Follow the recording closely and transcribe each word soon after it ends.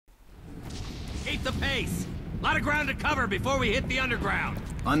keep the pace. Lot of ground to cover before we hit the underground.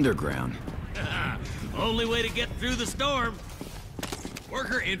 Underground? Only way to get through the storm.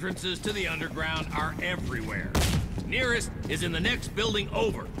 Worker entrances to the underground are everywhere. Nearest is in the next building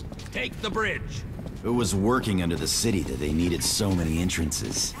over. Take the bridge. It was working under the city that they needed so many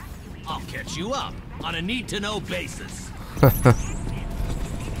entrances. I'll catch you up on a need-to-know basis.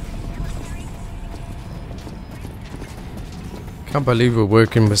 Can't believe we're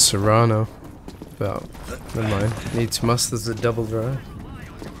working with Sorano. But never mind. Needs must as a double drive.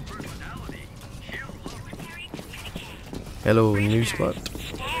 Hello, new spot.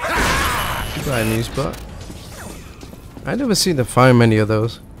 Goodbye, new spot. I never seen to find many of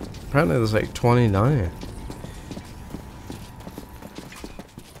those. Apparently there's like 29.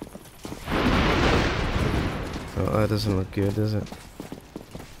 Oh, that doesn't look good, does it?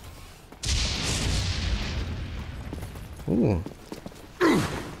 Ooh.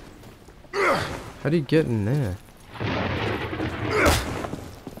 How do you get in there?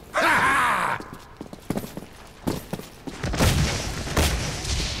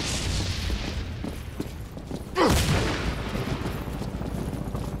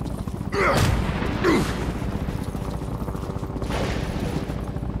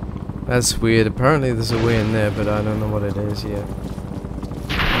 That's weird. Apparently there's a way in there, but I don't know what it is yet.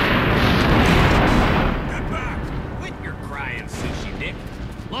 Get back! Quit your crying, sushi dick.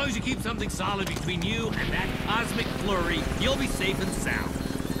 As long as you keep something solid between you and that cosmic flurry, you'll be safe and sound.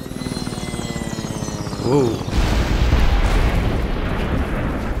 Whoa.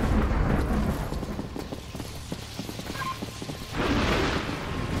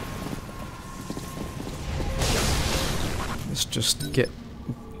 Let's just get...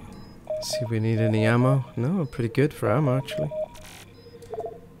 see if we need any ammo. No, pretty good for ammo actually.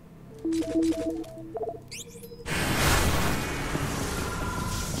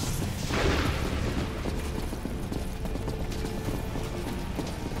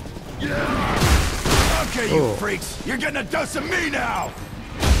 Okay, you freaks! You're getting a dose of me now!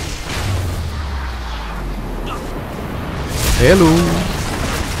 Hello.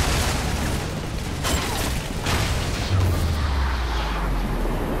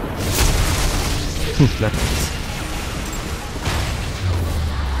 Nice.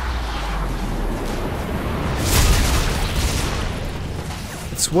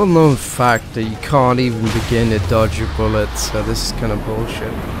 It's a well-known fact that you can't even begin to dodge your bullets, so this is kind of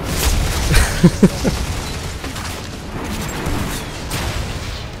bullshit.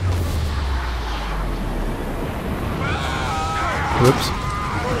 Whoops.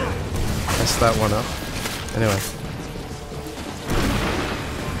 Messed that one up. Anyway.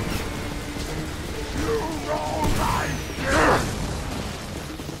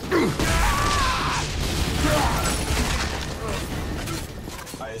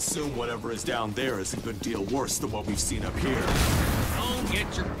 I assume whatever is down there is a good deal worse than what we've seen up here. Don't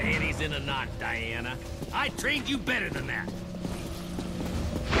get your panties in a knot, Diana. I trained you better than that.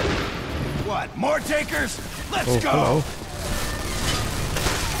 What, more takers? Let's Oh, go!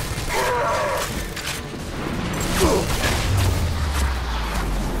 hello.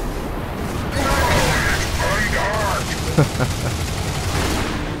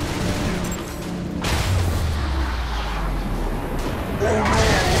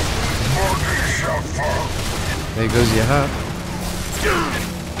 There goes your hat.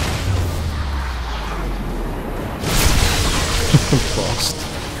 Lost.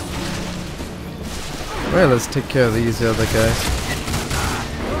 Well, let's take care of these other guys.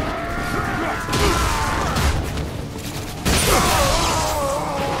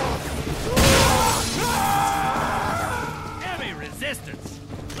 Heavy resistance.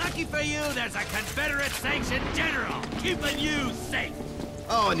 Lucky for you, there's a Confederate-sanctioned general keeping you safe.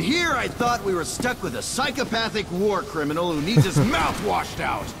 Oh, and here I thought we were stuck with a psychopathic war criminal who needs his mouth washed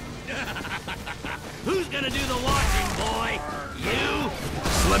out. Who's gonna do the washing, boy? You?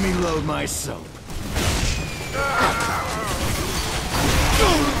 Just let me load my soap.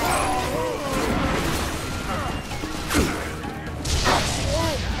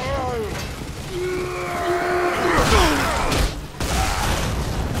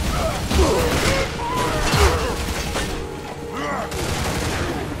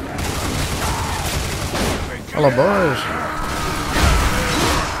 Hello, boys.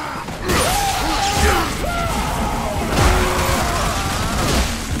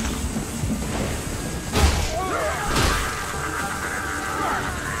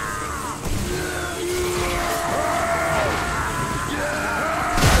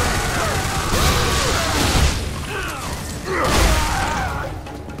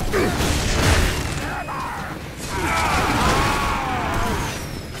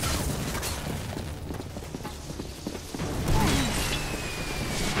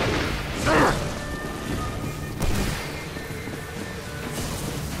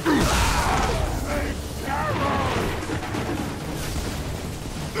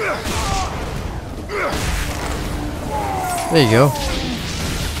 There you go.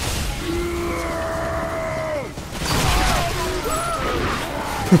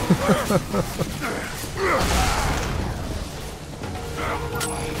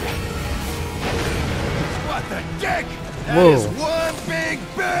 What the dick? That Whoa. is one big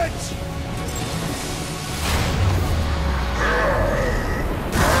bitch!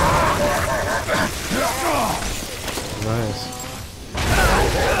 Nice.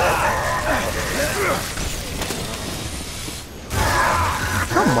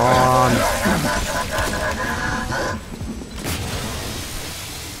 Come on.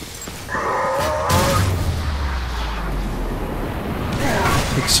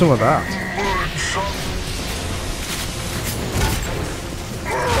 Take some of that.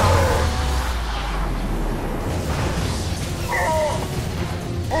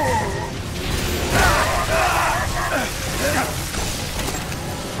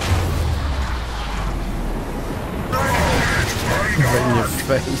 Right in your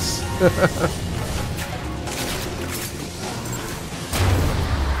face.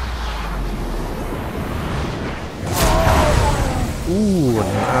 Ooh,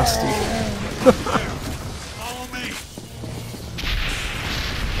 nasty. Follow me.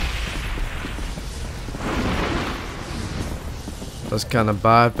 That's kind of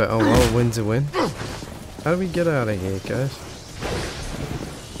bad, but oh well, a win's a win. How do we get out of here, guys?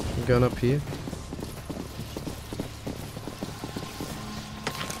 I'm going up here.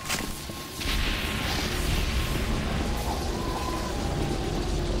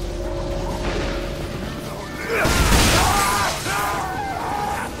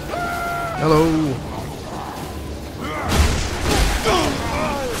 Hello.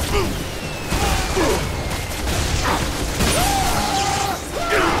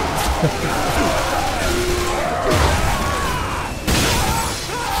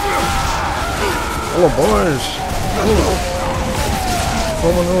 Hello, boys. Hello.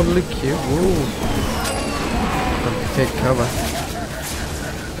 Come on, oh, look here. Whoa. Let me take cover.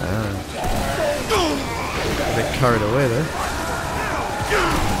 Ah. A bit carried away there.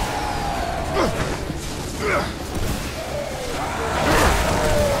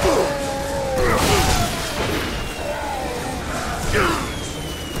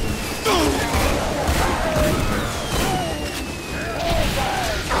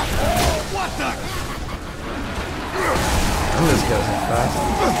 This goes fast.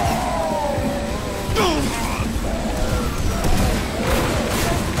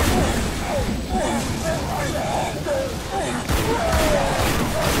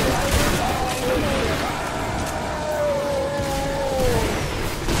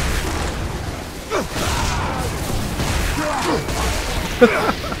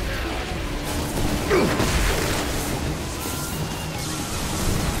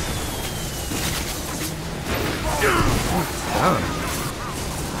 Down.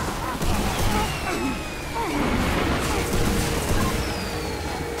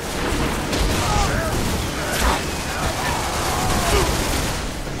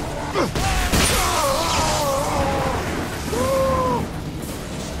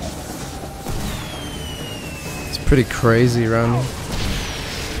 It's pretty crazy around here.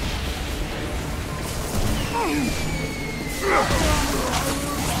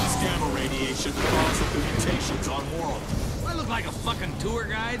 Gamma radiation causes the mutations on world. Do I look like a fucking tour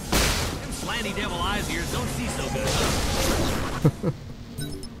guide? Them slanty devil eyes of yours don't see so good, huh?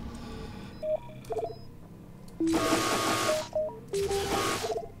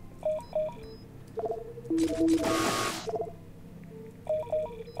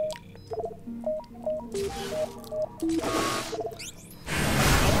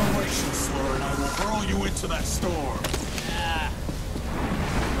 Operation Slur, and I will hurl you into that storm. Ah,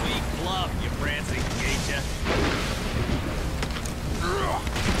 weak bluff, you prancing geisha.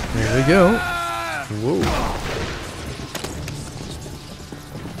 There we go. Whoa.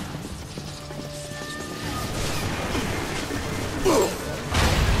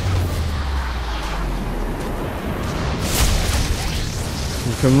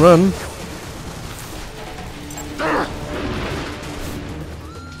 You can run.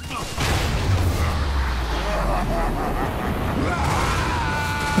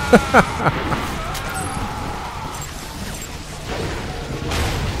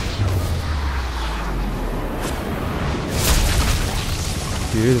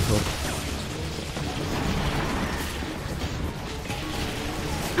 Beautiful.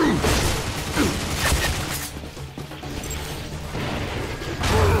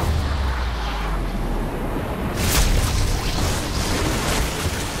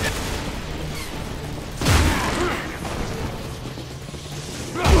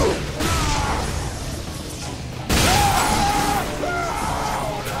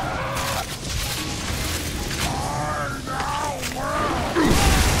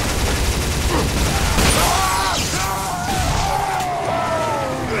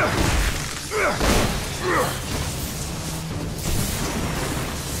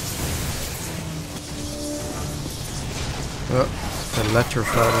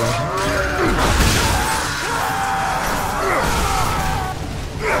 electrified one.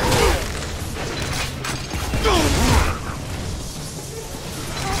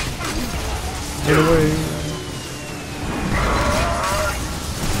 Get away.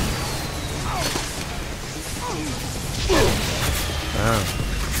 Ah.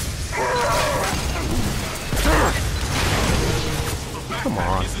 Come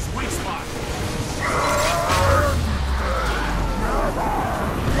on.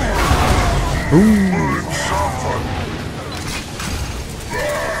 Ooh.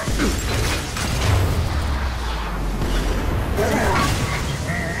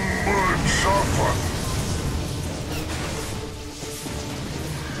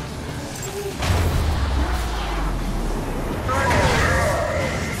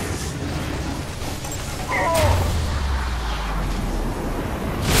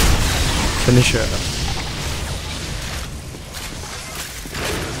 Finish it.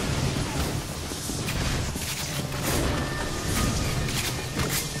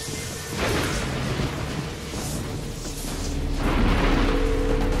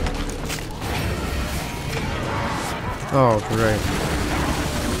 Oh, great.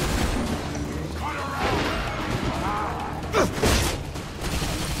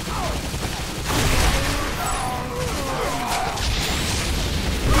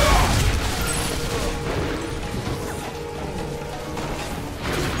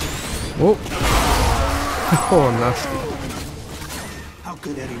 Oh. Oh, nasty. How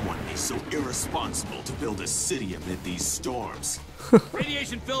could anyone be so irresponsible to build a city amid these storms?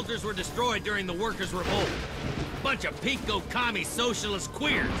 Radiation filters were destroyed during the workers' revolt. Bunch of pico commie socialist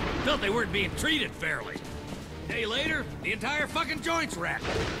queers felt they weren't being treated fairly. Day later, the entire fucking joint's wrecked.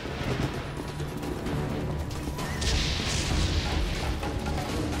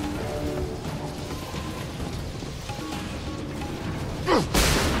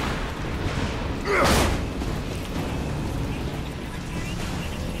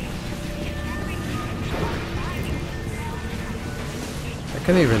 I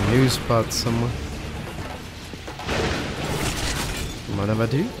can even news spot someone. Mon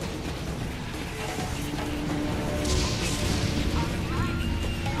abattu.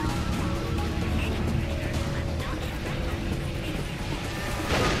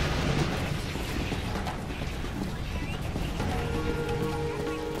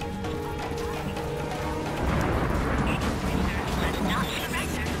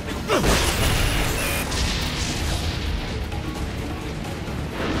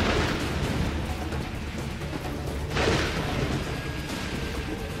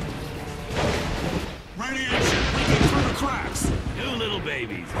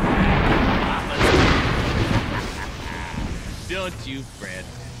 Babies. Don't you fret.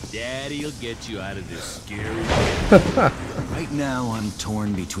 Daddy'll get you out of this scary. Right now, I'm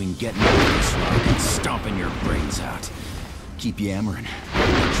torn between getting out of this rock and stomping your brains out. Keep yammering.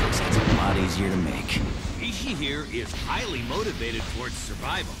 Tricks that's a lot easier to make. Ishi here is highly motivated towards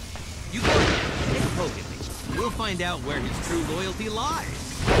survival. You go ahead, take a poke at me. We'll find out where his true loyalty lies.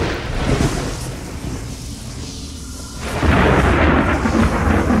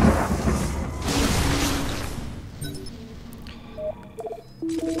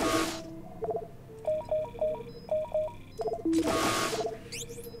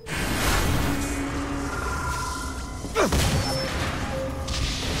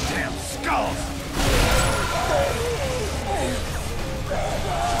 Damn skulls!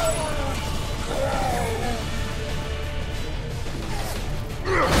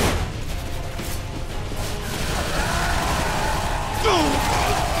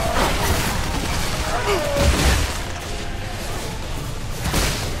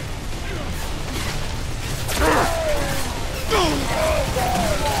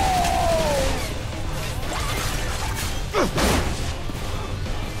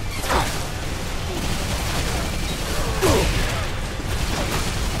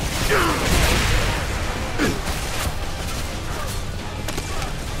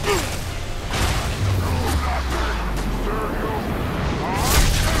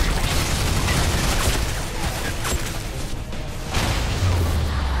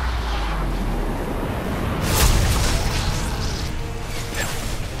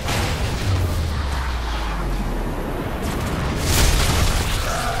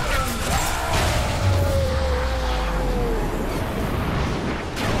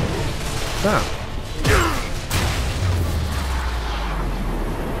 Ah.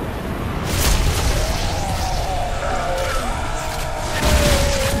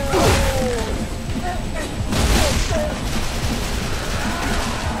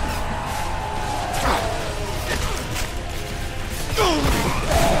 Go!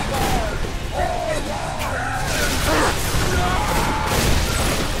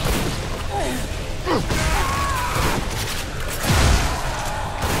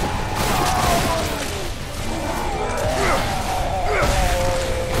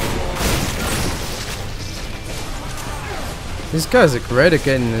 These guys are great at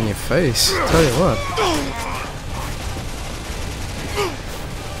getting in your face, tell you what.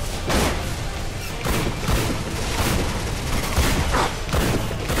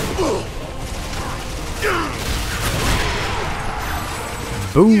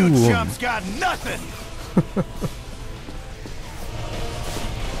 Boom! You chumps got nothing!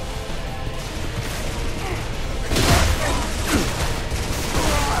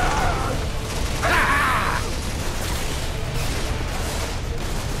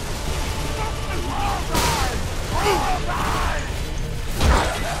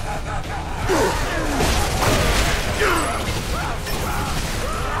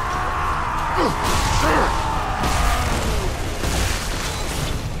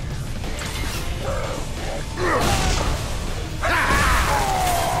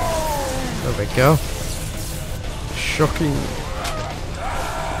 There we go. Shocking.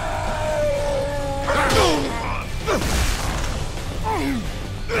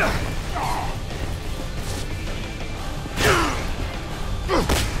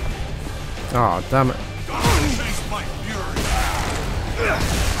 Oh, damn it.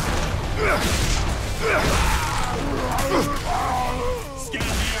 Scan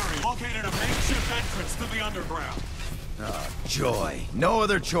the area. Located a makeshift entrance to the underground. Oh, joy. No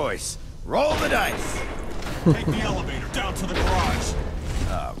other choice. Roll the dice. Take the elevator down to the garage.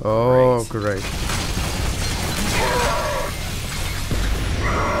 Oh, great.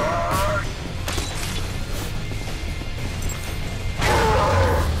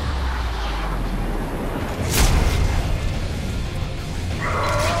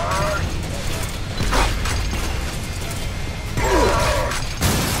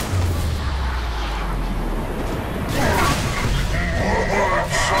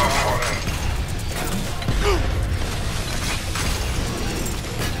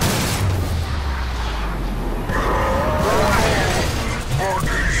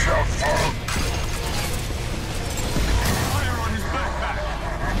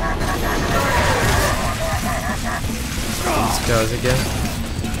 Guys again.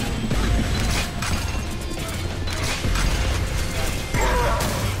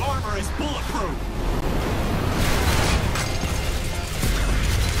 The armor is bulletproof.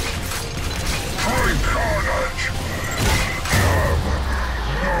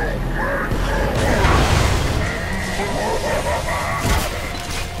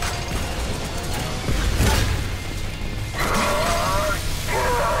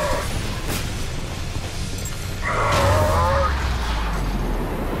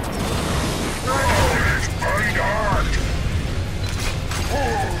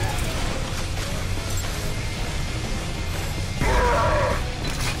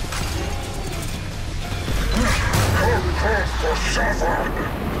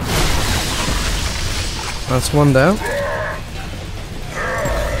 That's one down.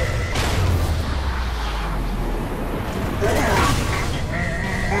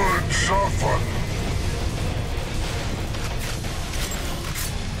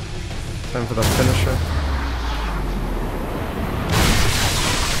 Time for the finisher.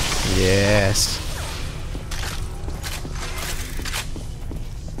 Yes.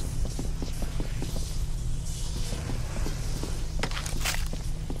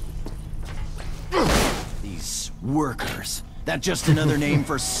 These workers. That just another name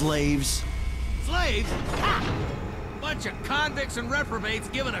for slaves? Slaves? Ha! Bunch of convicts and reprobates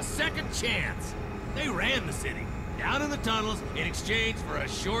given a second chance. They ran the city, down in the tunnels, in exchange for a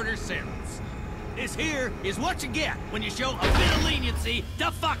shorter sentence. This here is what you get when you show a bit of leniency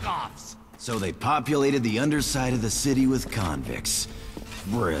to fuck-offs. So they populated the underside of the city with convicts.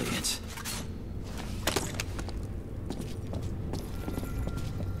 Brilliant.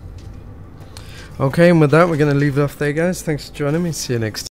 Okay, and with that, we're going to leave it off there, guys. Thanks for joining me. See you next time.